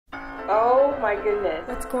Oh my goodness.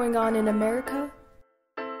 What's going on in America?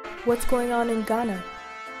 What's going on in Ghana?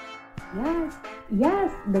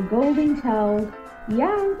 Yes, the golden child.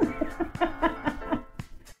 Yes.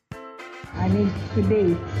 I mean,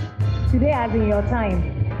 today as in your time.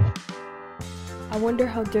 I wonder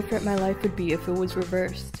how different my life would be if it was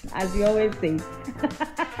reversed. As you always say.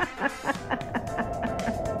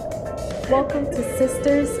 Welcome to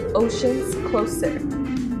Sisters Oceans Closer.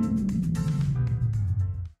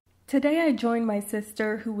 Today I joined my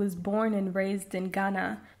sister who was born and raised in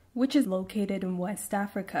Ghana, which is located in West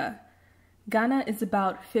Africa. Ghana is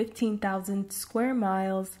about 15,000 square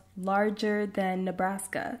miles larger than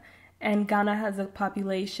Nebraska, and Ghana has a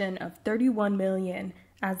population of 31 million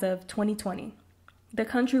as of 2020. The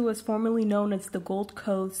country was formerly known as the Gold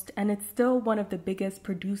Coast, and it's still one of the biggest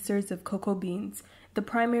producers of cocoa beans, the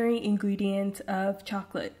primary ingredient of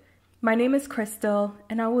chocolate. My name is Crystal,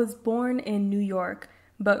 and I was born in New York,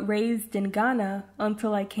 but raised in Ghana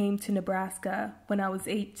until I came to Nebraska when I was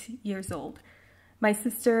 8 years old. My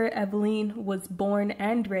sister Evelyn was born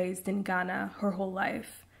and raised in Ghana her whole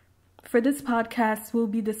life. For this podcast, we'll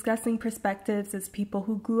be discussing perspectives as people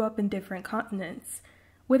who grew up in different continents.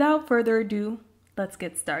 Without further ado, let's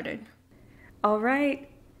get started. All right.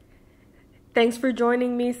 Thanks for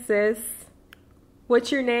joining me, sis.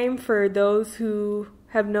 What's your name for those who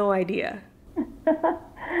have no idea?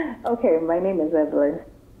 Okay, my name is Evelyn.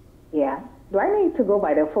 Yeah. Do I need to go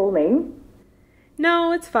by the full name?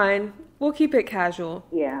 No, it's fine. We'll keep it casual.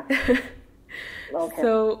 Yeah. Okay.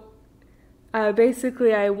 So,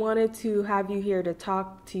 basically, I wanted to have you here to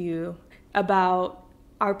talk to you about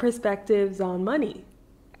our perspectives on money.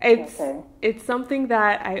 It's something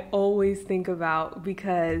that I always think about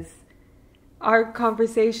because our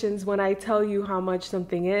conversations, when I tell you how much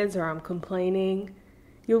something is or I'm complaining,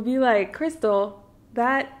 you'll be like, Crystal,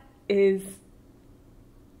 that is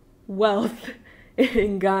wealth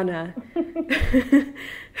in Ghana.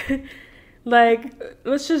 Like,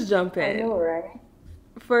 let's just jump in. I know, right?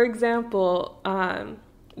 For example,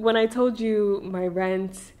 when I told you my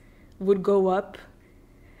rent would go up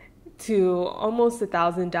to almost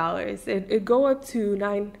 $1,000, it'd go up to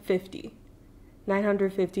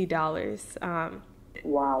 $950.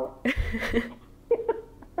 Wow.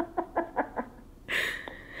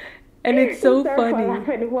 And it's so funny.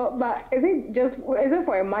 But is it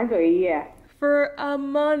for a month or a year? For a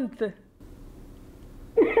month.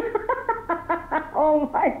 Oh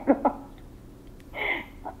my God.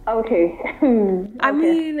 Okay. I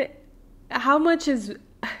mean, how many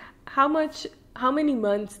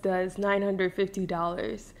months does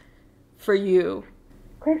 $950 for you?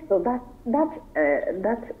 Crystal, that's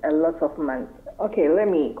a lot of months. Okay, let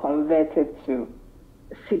me convert it to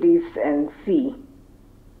cities and see.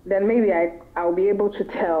 Then maybe I'll be able to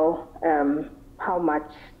tell how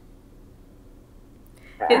much,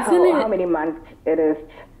 how many months it is.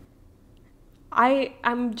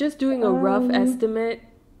 I'm just doing a rough estimate.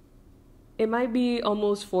 It might be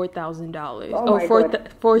almost $4,000. Oh my God.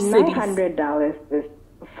 For cities. $900 is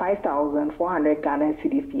 5,400 Ghana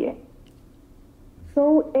cedis here.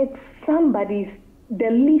 So it's the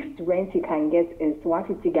least rent you can get is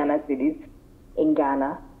 150 Ghana cedis in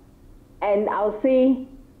Ghana. And I'll say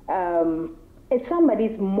it's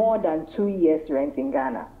somebody's more than 2 years rent in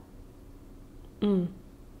Ghana.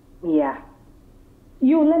 Yeah.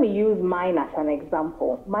 Let me use mine as an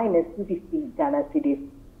example. Mine is 250 Ghana cedis.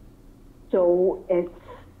 So it's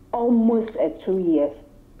almost a 2 years.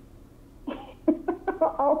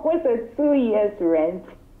 Almost a 2 years rent.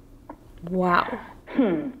 Wow.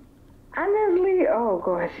 Honestly, oh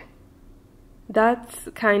gosh. That's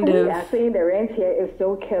kind of... We are saying the rent here is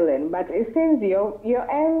so killing, but it seems your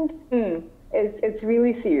end, it's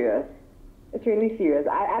really serious. It's really serious.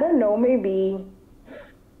 I don't know, maybe,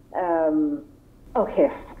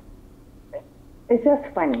 okay. It's just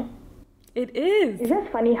funny. It is. It's just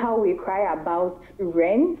funny how we cry about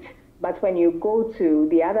rent, but when you go to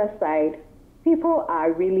the other side, people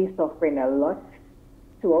are really suffering a lot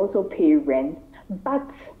to also pay rent. But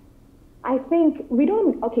I think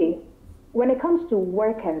when it comes to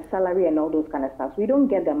work and salary and all those kind of stuff, we don't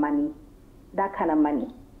get that kind of money.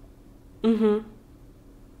 Mm-hmm.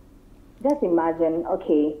 Just imagine,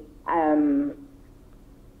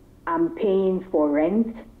 I'm paying for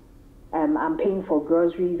rent, I'm paying for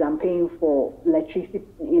groceries, I'm paying for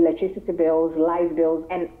electricity bills, light bills,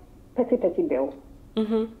 and petty bills.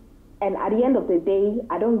 Mm-hmm. And at the end of the day,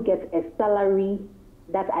 I don't get a salary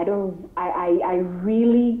that I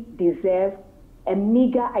really deserve. I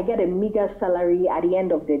get a meager salary at the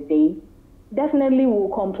end of the day. Definitely will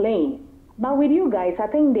complain. But with you guys, I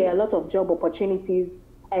think there are a lot of job opportunities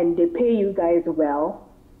and they pay you guys well.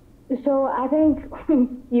 So I think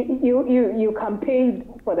you can pay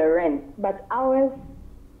for the rent, but ours,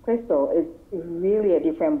 Crystal, is really a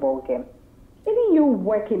different ballgame. Even you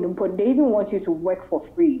work in Numpo, they even want you to work for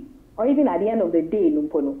free. Or even at the end of the day,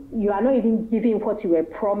 Numpo, you are not even giving what you were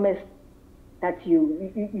promised that they'll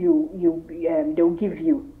give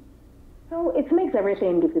you. So it makes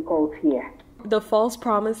everything difficult here. The false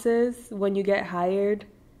promises when you get hired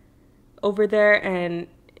over there, and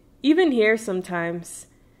even here sometimes,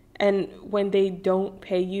 and when they don't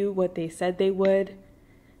pay you what they said they would,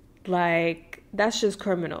 like, that's just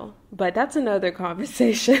criminal. But that's another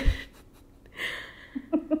conversation.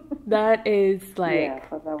 That is like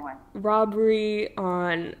for that one. Robbery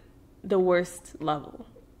on the worst level.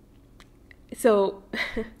 So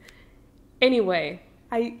anyway,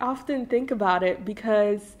 I often think about it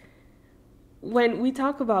because when we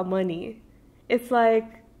talk about money, it's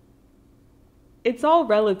like, it's all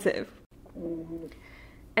relative. Mm-hmm.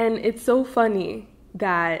 And it's so funny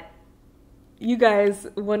that you guys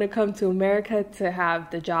want to come to America to have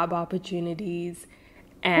the job opportunities.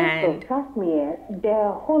 And trust me, there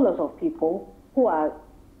are a whole lot of people who are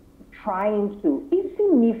trying to,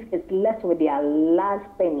 even if it's less with their last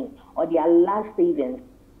penny or their last savings,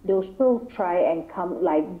 they'll still try and come,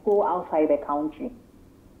 like, go outside the country.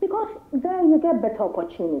 Because there you get better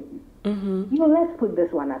opportunities. Mm-hmm. Let's put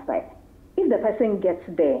this one aside. If the person gets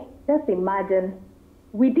there, just imagine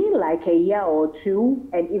within like a year or two,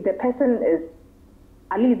 and if the person is,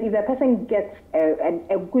 at least if the person gets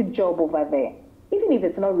a good job over there, even if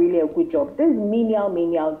it's not really a good job, this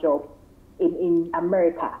menial job in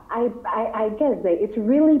America, I guess that it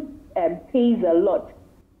really pays a lot.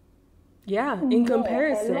 Yeah, in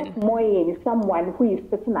comparison. A lot more in someone who is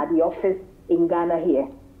sitting at the office in Ghana here.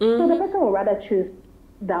 Mm-hmm. So the person will rather choose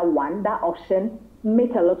that option,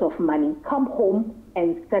 make a lot of money, come home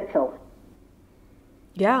and settle.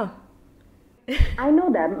 Yeah. I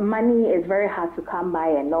know that money is very hard to come by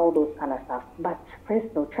and all those kind of stuff, but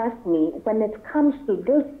Crystal, trust me, when it comes to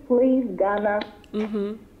this place, Ghana,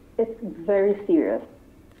 Mm-hmm. it's very serious.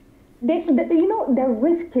 The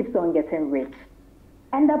rich keeps on getting rich,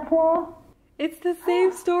 and the poor. It's the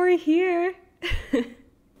same story here.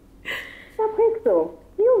 So Crystal,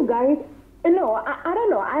 you guys, I don't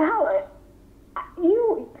know.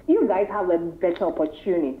 You guys have a better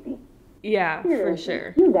opportunity. Yeah, Seriously, for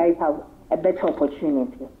sure. you guys have a better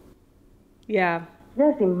opportunity. Yeah.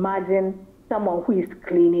 Just imagine someone who is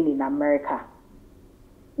cleaning in America.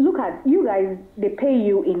 Look at you guys, they pay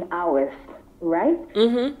you in hours, right?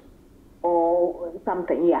 Mm-hmm. Or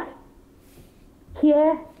something, yeah.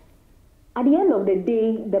 Here, at the end of the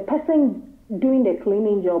day, the person doing the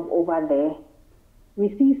cleaning job over there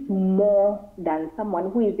receives more than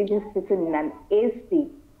someone who is even sitting in an AC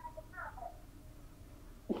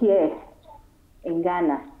here in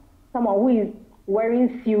Ghana. Someone who is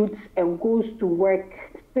wearing suits and goes to work,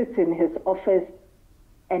 sits in his office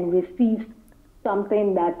and receives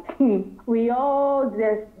something that we all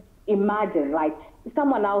just imagine. Like,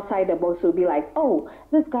 someone outside the box will be like, oh,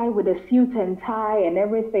 this guy with a suit and tie and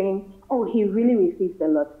everything, oh, he really receives a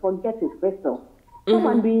lot. Forget his Crystal. Mm-hmm.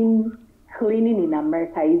 Someone doing cleaning in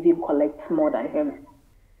America even collects more than him.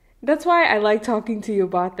 That's why I like talking to you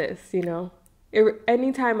about this,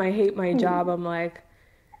 Anytime I hate my job, I'm like,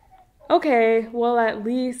 okay, well, at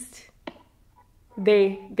least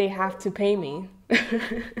they have to pay me.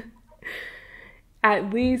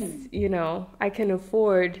 At least, I can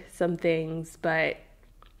afford some things, but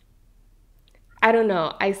I don't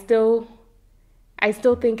know. I still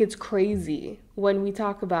think it's crazy when we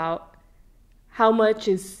talk about how much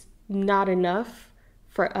is not enough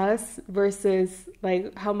for us versus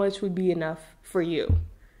like how much would be enough for you.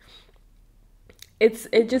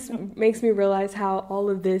 It just makes me realize how all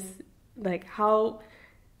of this, like how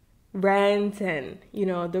rent and,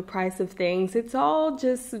 the price of things, it's all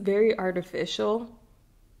just very artificial.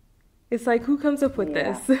 It's like, who comes up with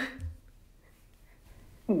this?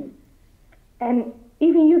 And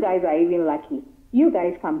even you guys are even lucky. You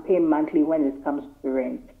guys can pay monthly when it comes to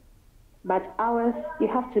rent. But ours, you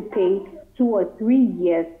have to pay 2 or 3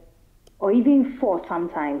 years or even 4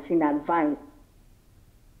 sometimes in advance.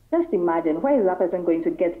 Just imagine, where is that person going to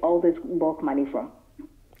get all this bulk money from?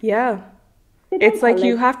 Yeah. It's like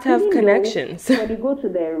you have to have connections. When you go to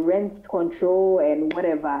the rent control and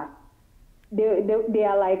whatever, they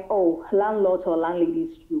are like, oh, landlords or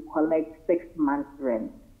landladies should collect 6 months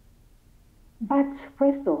rent. But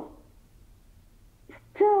Crystal,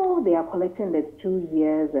 still they are collecting the 2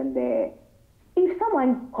 years and if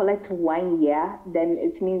someone collects 1 year, then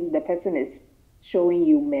it means the person is showing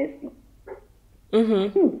you mercy.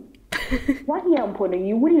 Mm-hmm. 1 year,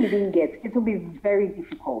 you wouldn't even get. It will be very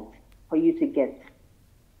difficult. for you to get.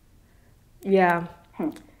 Yeah.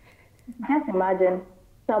 Just imagine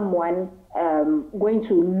someone going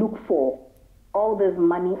to look for all this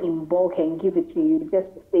money in bulk and give it to you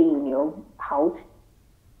just to stay in your house.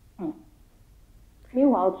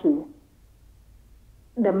 Meanwhile, too,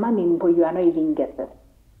 the money, but you are not even getting.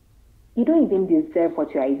 You don't even deserve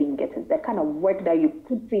what you are even getting. The kind of work that you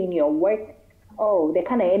put in your work, the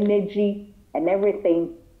kind of energy and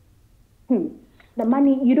everything. The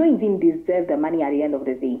money, you don't even deserve the money at the end of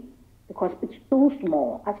the day because it's so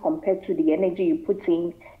small as compared to the energy you put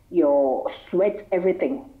in, your sweat,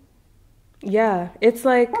 everything. Yeah, it's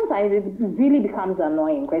like... Sometimes it really becomes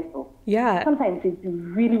annoying, Crystal. Yeah. Sometimes it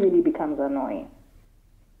really, really becomes annoying.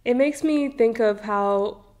 It makes me think of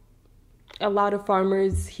how a lot of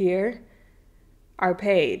farmers here are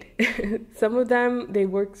paid. Some of them, they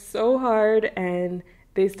work so hard and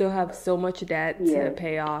they still have so much debt to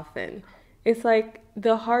pay off. And it's like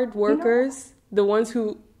the hard workers, the ones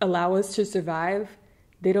who allow us to survive,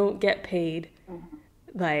 they don't get paid.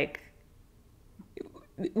 Like,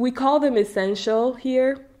 we call them essential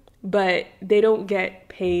here, but they don't get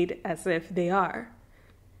paid as if they are.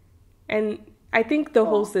 And I think the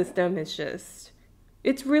whole system is just,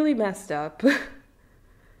 it's really messed up.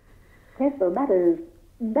 Okay, so that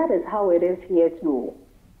is how it is here too.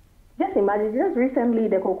 Just imagine, just recently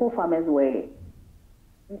the cocoa farmers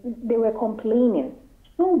they were complaining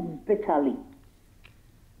so bitterly.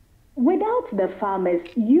 Without the farmers,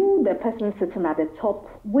 you, the person sitting at the top,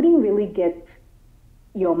 wouldn't really get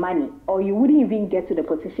your money, or you wouldn't even get to the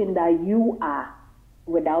position that you are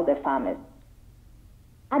without the farmers.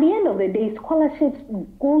 At the end of the day, scholarships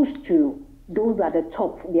goes to those at the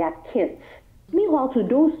top, their kids. Meanwhile, to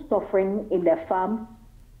those suffering in the farm,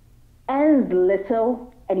 earns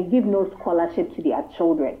little and you give no scholarship to their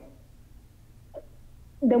children.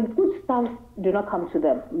 The good stuff do not come to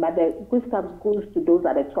them, but the good stuff goes to those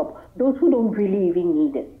at the top, those who don't really even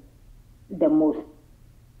need it the most.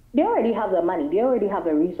 They already have the money, they already have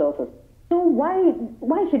the resources. So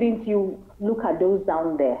why shouldn't you look at those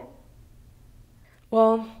down there?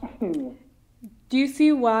 Well, do you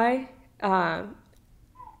see why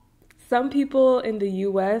some people in the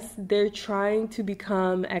U.S., they're trying to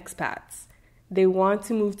become expats? They want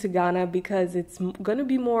to move to Ghana because it's going to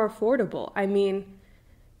be more affordable. I mean,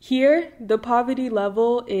 here, the poverty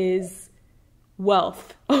level is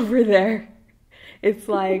wealth over there. It's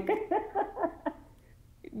like,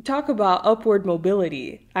 talk about upward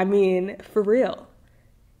mobility. I mean, for real.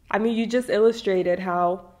 I mean, you just illustrated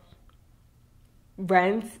how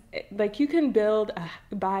rents, like you can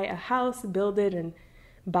buy a house, build it and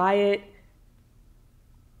buy it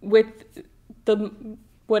with the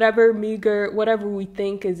whatever we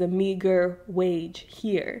think is a meager wage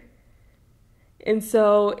here. And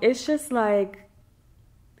so it's just like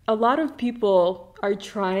a lot of people are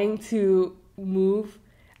trying to move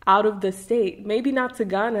out of the state, maybe not to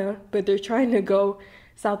Ghana, but they're trying to go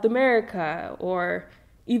South America or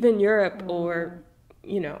even Europe or,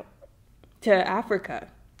 to Africa.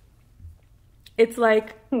 It's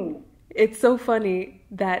like, it's so funny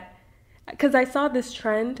that, because I saw this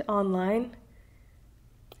trend online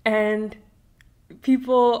and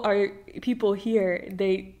people here,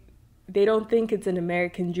 they don't think it's an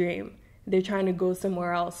American dream. They're trying to go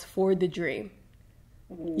somewhere else for the dream,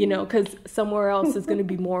 because somewhere else is going to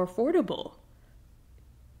be more affordable.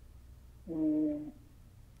 And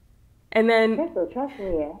then... Okay, so trust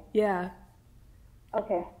me, yeah.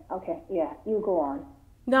 Okay, yeah, you go on.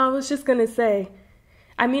 No, I was just going to say,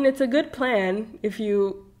 I mean, it's a good plan if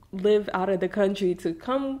you live out of the country to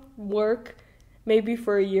come work maybe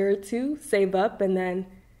for a year or two, save up, and then,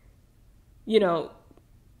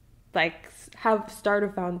 start a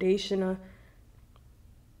foundation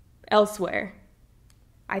elsewhere.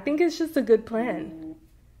 I think it's just a good plan.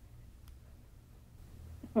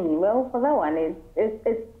 Well, for that one,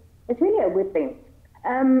 it's really a good thing.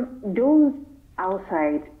 Those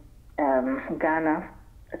outside Ghana,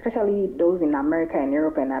 especially those in America and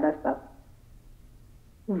Europe and other stuff,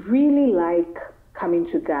 really like coming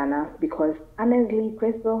to Ghana because honestly,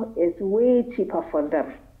 Crystal, it's way cheaper for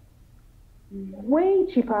them. Way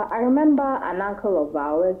cheaper. I remember an uncle of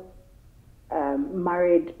ours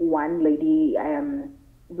married one lady,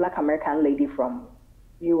 Black American lady from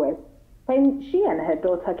US. When she and her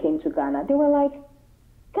daughter came to Ghana, they were like,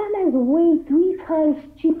 Ghana is way 3 times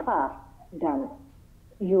cheaper than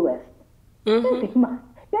US.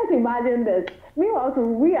 Just imagine this. Meanwhile,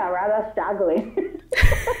 we are rather struggling.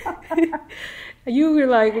 You were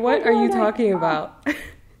like, what are you talking about?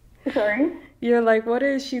 Sorry? You're like, what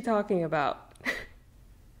is she talking about?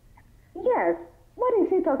 Yes. What is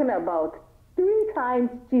she talking about? 3 times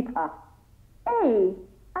cheaper. Hey,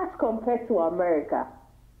 as compared to America.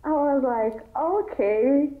 I was like,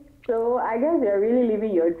 okay, so I guess you're really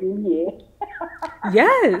living your dream here.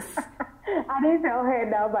 Yes. I didn't tell her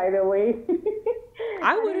that, by the way.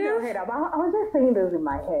 I would have. I was just saying this in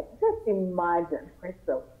my head. Just imagine,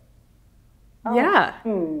 Crystal. Yeah.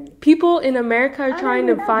 People in America are trying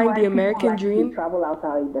to find the American dream. To travel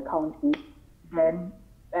outside the country, then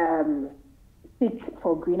seek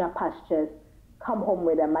for greener pastures, come home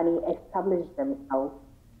with their money, establish themselves.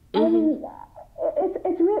 And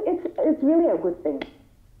it's really a good thing.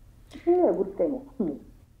 It's really a good thing.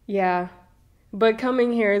 Yeah. But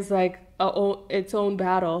coming here is like its own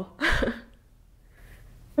battle.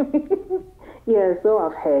 Yeah, so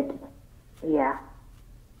I've heard. Yeah.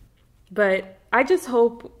 But I just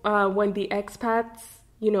hope when the expats,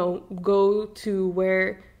 go to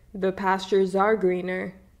where the pastures are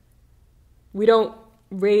greener, we don't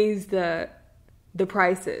raise the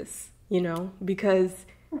prices, because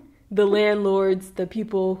the landlords, the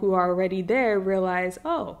people who are already there realize,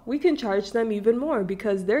 oh, we can charge them even more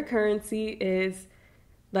because their currency is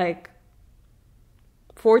like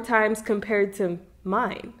 4 times compared to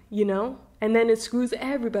mine, and then it screws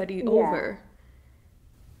everybody over.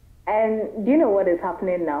 And do you know what is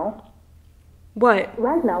happening now? What?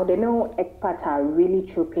 Right now, they know expats are really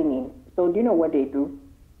trooping in. So do you know what they do?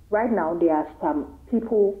 Right now, there are some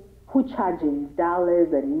people who charge in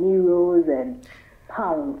dollars and euros and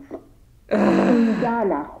pounds. In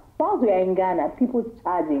Ghana, whilst we are in Ghana, people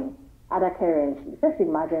charging other currencies. Just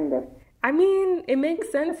imagine this. I mean, it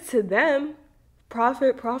makes sense to them.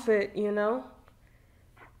 Profit,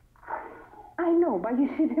 I know, but you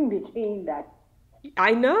shouldn't be doing that.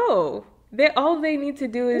 I know. All they need to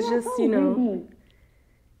do is just,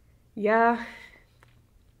 Yeah.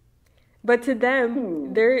 But to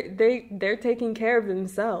them, they're taking care of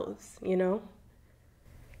themselves,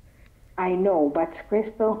 I know, but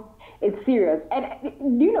Crystal, it's serious. And it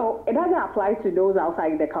doesn't apply to those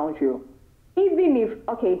outside the country. Even if,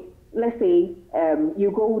 okay, let's say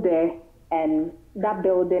you go there and that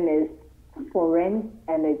building is for rent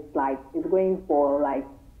and it's going for like,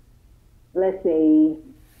 let's say,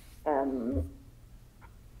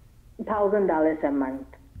 $1,000 a month.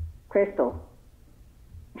 Crystal,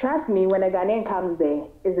 trust me, when a Ghanaian comes there,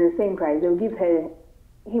 it's the same price. They'll give him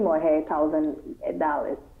or her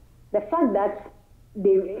 $1,000. The fact that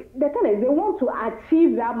the thing is, they want to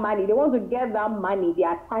achieve that money. They want to get that money,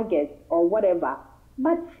 their target or whatever.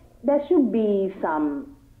 But there should be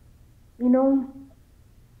some,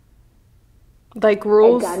 like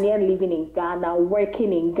rules. A Ghanaian living in Ghana,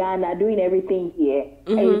 working in Ghana, doing everything here,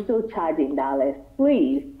 and you're still charging dollars.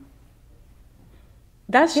 Please.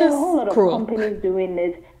 That's There just are a whole lot cruel. of companies doing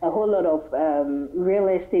this, a whole lot of real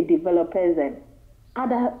estate developers and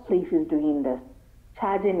other places doing this,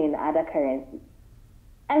 charging in other currencies.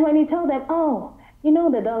 And when you tell them, oh,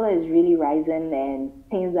 the dollar is really rising and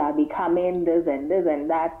things are becoming this and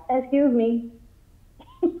that, excuse me.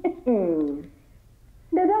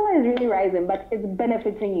 The dollar is really rising, but it's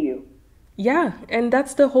benefiting you. Yeah, and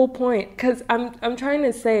that's the whole point. Because I'm trying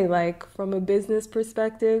to say, like, from a business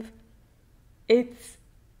perspective, it's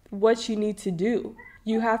what you need to do.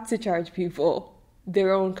 You have to charge people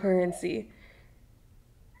their own currency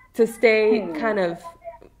to stay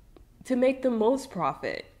to make the most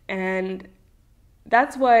profit. And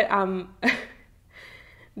that's what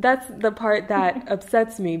that's the part that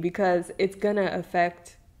upsets me, because it's gonna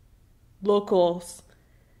affect locals.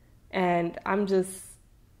 And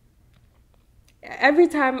every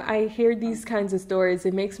time I hear these kinds of stories,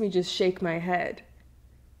 it makes me just shake my head.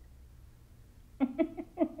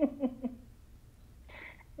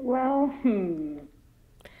 Well,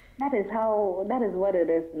 that is what it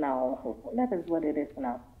is now. That is what it is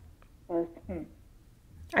now.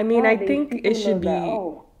 I mean, I think it should be...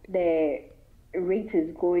 the rate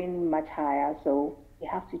is going much higher, so you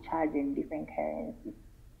have to charge in different currencies.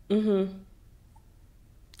 Mm-hmm.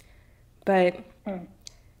 But,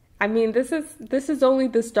 I mean, this is only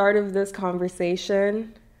the start of this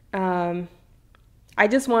conversation. I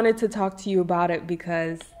just wanted to talk to you about it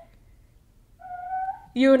because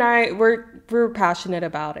you and I, we're passionate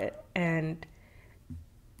about it. And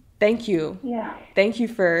thank you. Yeah. Thank you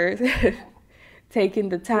for taking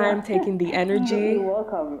the time, taking the energy. You're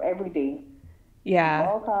welcome every day. Yeah.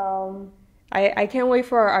 You're welcome. I can't wait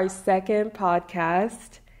for our second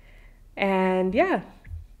podcast. And yeah.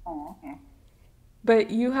 Oh, okay.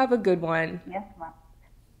 But you have a good one. Yes, ma'am.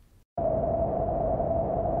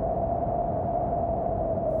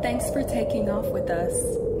 Thanks for taking off with us.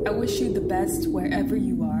 I wish you the best wherever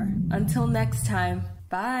you are. Until next time,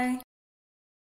 bye.